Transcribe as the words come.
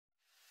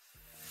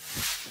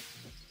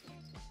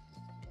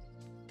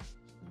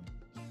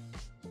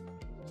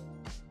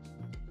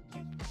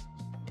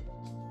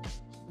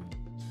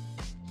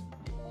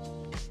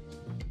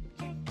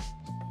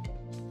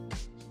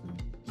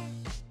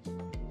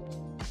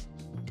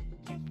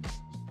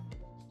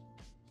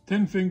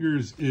Ten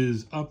Fingers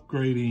is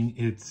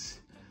upgrading its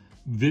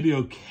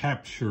video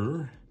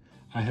capture.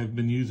 I have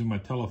been using my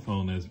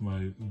telephone as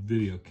my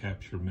video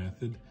capture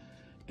method,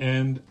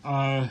 and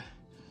I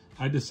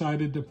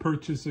decided to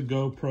purchase a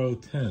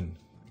GoPro 10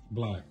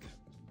 Black.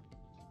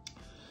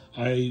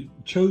 I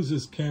chose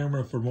this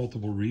camera for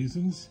multiple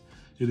reasons.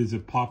 It is a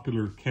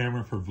popular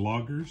camera for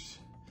vloggers.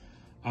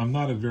 I'm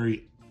not a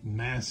very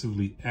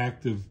massively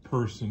active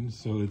person,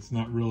 so it's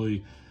not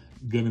really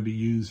going to be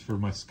used for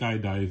my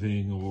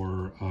skydiving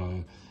or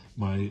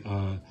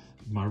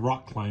my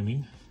rock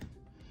climbing,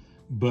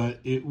 but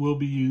it will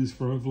be used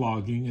for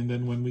vlogging. And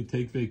then when we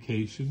take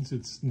vacations,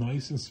 it's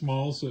nice and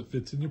small, so it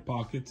fits in your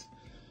pocket.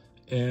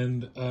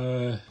 And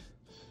so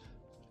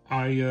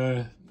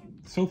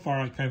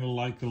far I kind of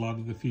like a lot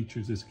of the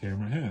features this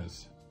camera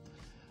has.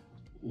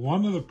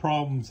 One of the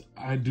problems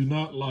I do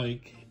not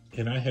like,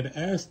 and I had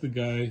asked the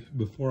guy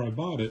before I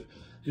bought it,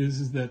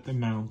 is that the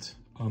mount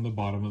on the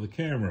bottom of the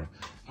camera.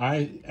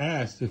 I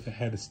asked if it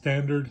had a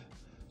standard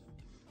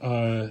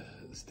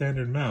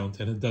mount,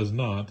 and it does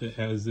not. It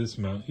has this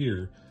mount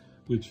here,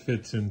 which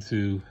fits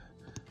into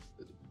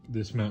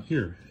this mount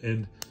here.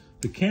 And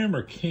the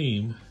camera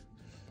came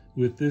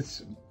with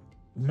this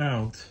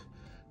mount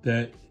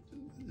that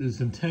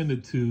is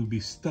intended to be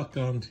stuck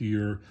onto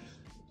your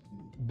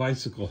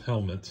bicycle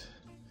helmet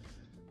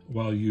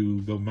while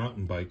you go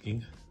mountain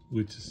biking,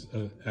 which is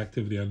an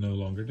activity I no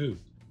longer do.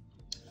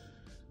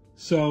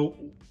 So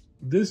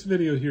this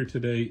video here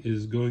today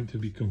is going to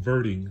be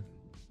converting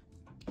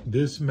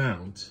this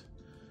mount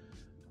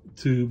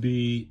to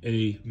be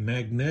a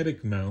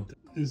magnetic mount.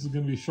 This is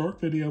going to be a short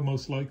video,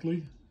 most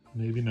likely.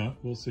 Maybe not,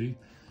 we'll see.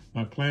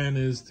 My plan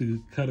is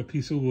to cut a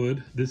piece of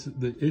wood.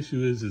 The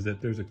issue is that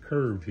there's a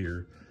curve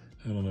here.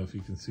 I don't know if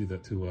you can see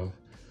that too well.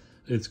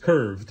 It's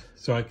curved,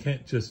 so I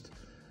can't just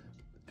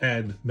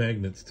add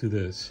magnets to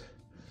this.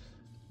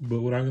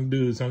 But what I'm going to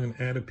do is I'm going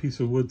to add a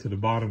piece of wood to the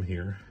bottom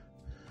here.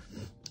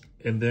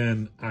 And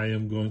then I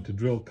am going to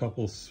drill a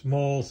couple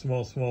small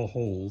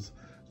holes,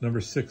 number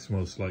 6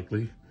 most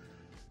likely,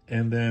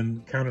 and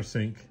then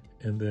countersink,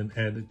 and then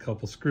add a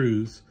couple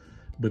screws.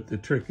 But the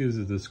trick is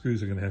the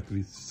screws are going to have to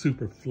be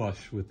super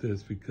flush with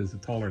this, because the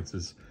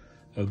tolerances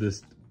of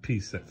this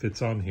piece that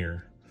fits on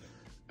here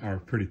are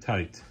pretty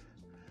tight.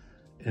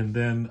 And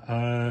then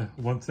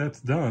once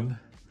that's done,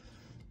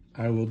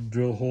 I will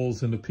drill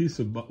holes in a piece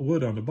of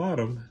wood on the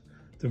bottom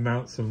to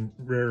mount some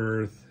rare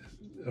earth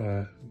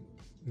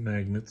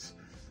magnets,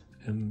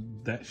 and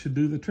that should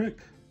do the trick.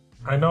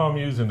 I know I'm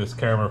using this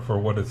camera for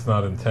what it's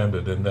not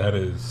intended, and that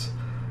is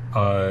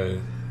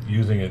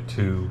using it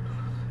to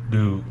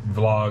do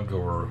vlog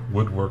or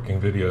woodworking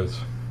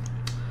videos,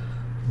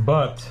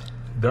 but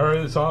there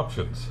is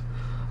options.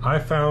 I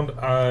found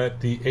at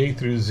the A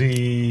through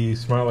Z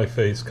smiley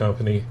face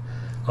company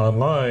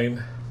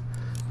online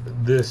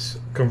this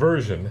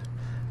conversion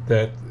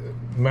that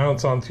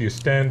mounts onto your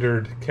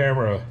standard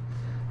camera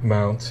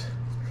mount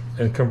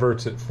and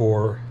converts it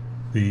for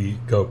the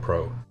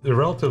GoPro. They're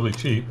relatively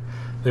cheap.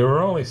 They were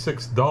only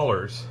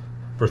 $6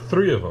 for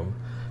 3 of them,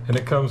 and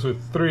it comes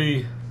with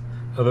 3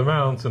 of the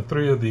mounts and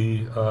 3 of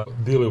the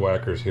dealy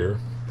whackers here,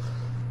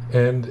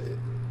 and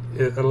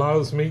it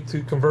allows me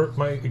to convert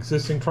my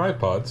existing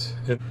tripods.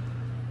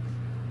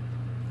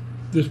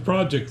 This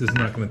project is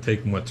not going to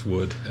take much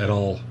wood at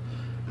all,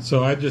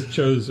 so I just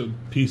chose a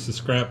piece of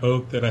scrap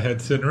oak that I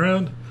had sitting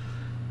around,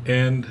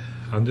 and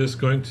I'm just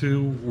going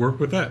to work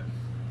with that.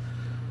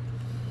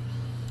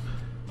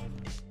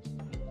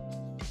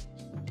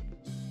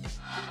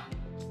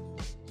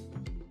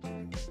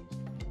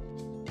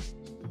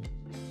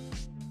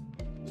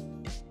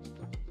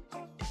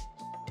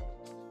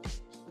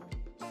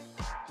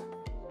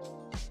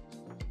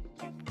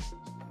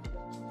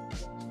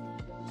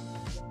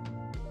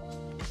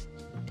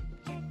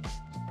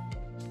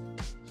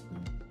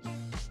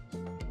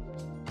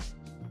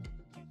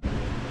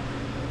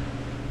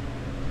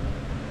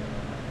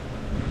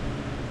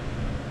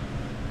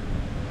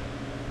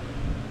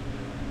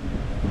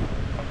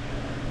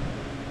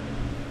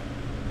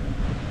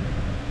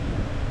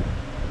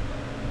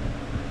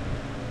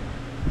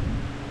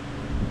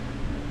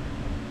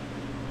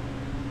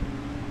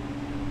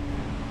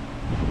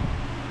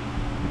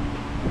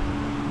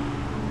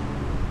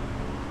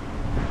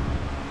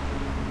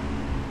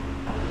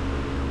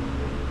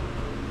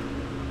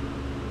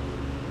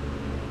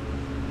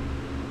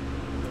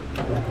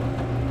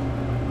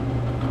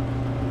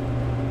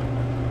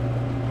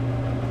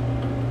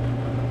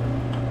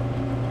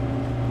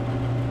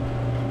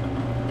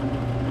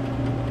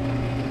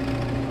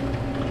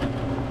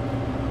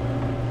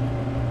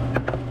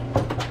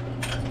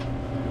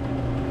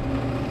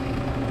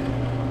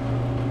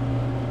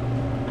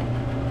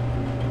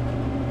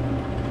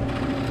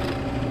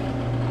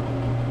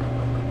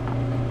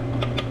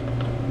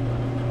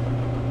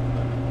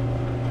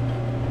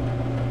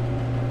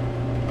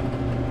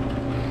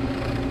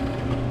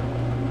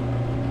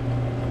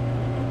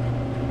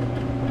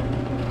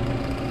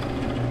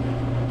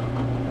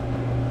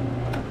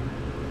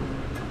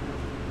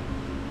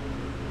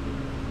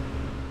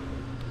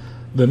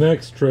 The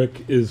next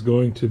trick is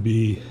going to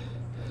be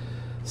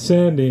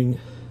sanding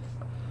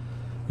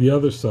the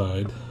other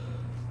side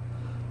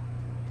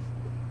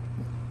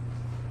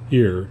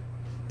here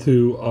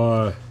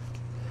to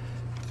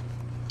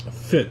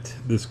fit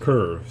this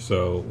curve.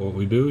 So what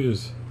we do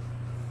is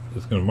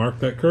just going to mark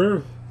that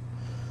curve,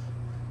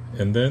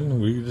 and then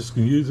we just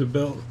can use the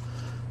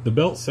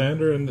belt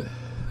sander and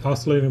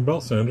oscillating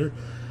belt sander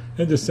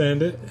and just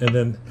sand it. And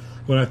then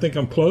when I think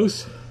I'm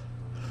close,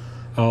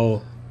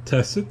 I'll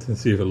test it and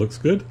see if it looks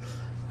good,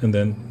 and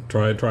then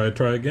try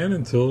again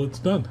until it's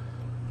done.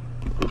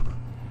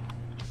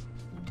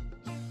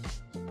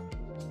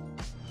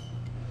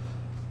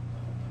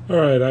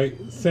 Alright, I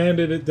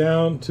sanded it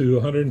down to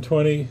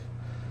 120,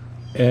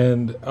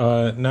 and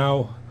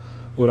now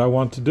what I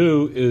want to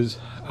do is,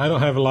 I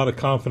don't have a lot of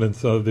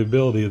confidence of the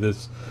ability of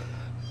this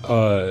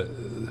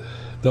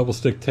double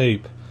stick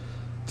tape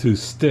to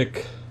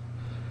stick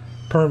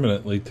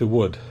permanently to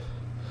wood.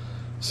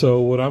 So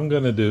what I'm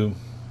going to do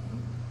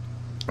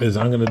is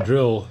I'm going to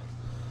drill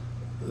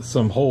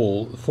some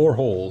 4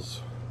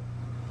 holes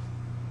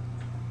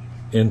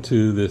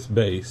into this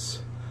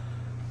base,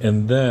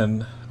 and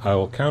then I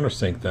will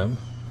countersink them,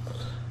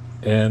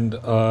 and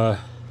then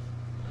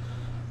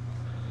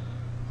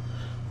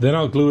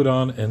I'll glue it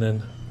on and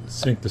then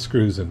sink the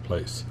screws in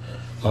place.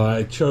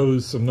 I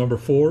chose some number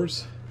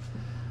 4s,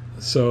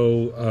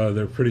 so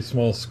they're pretty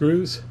small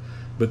screws,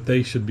 but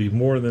they should be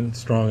more than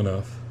strong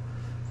enough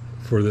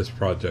for this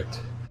project.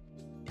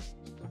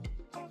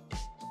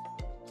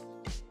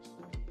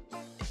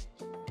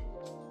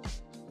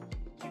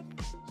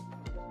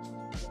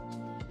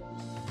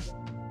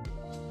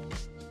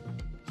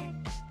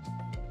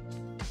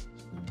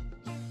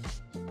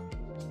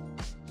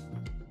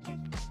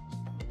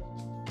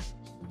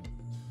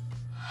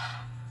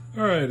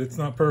 Alright, it's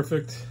not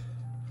perfect.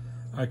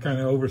 I kind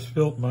of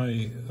overspilt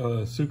my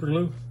super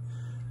glue,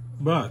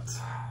 but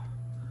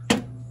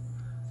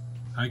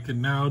I can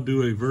now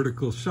do a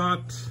vertical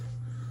shot.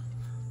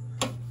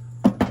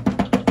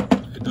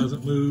 It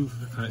doesn't move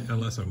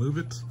unless I move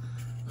it.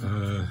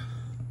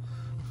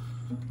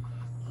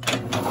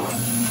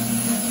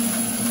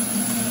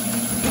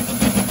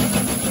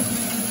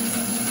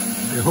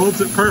 It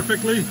holds it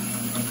perfectly.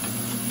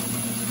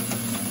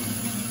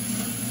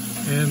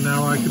 And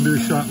now I can do a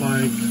shot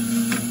like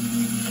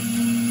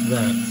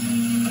that.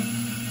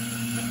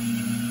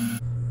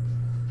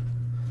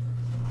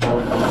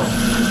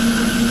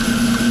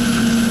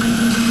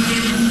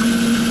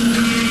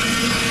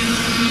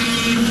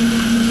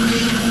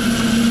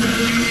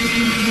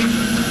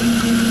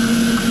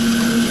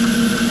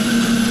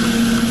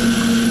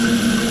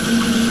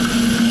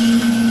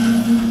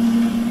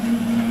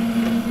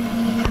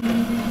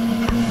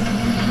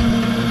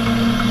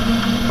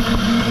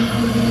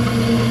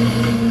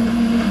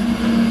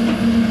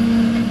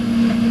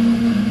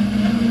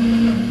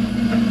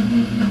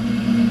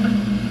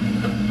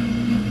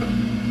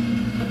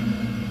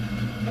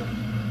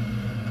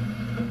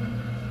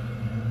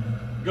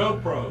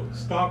 GoPro,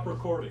 stop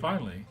recording.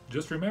 Finally,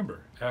 just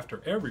remember,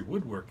 after every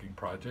woodworking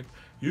project,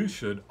 you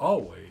should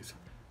always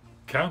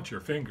count your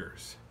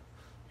fingers.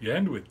 You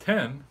end with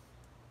 10,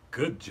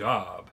 good job.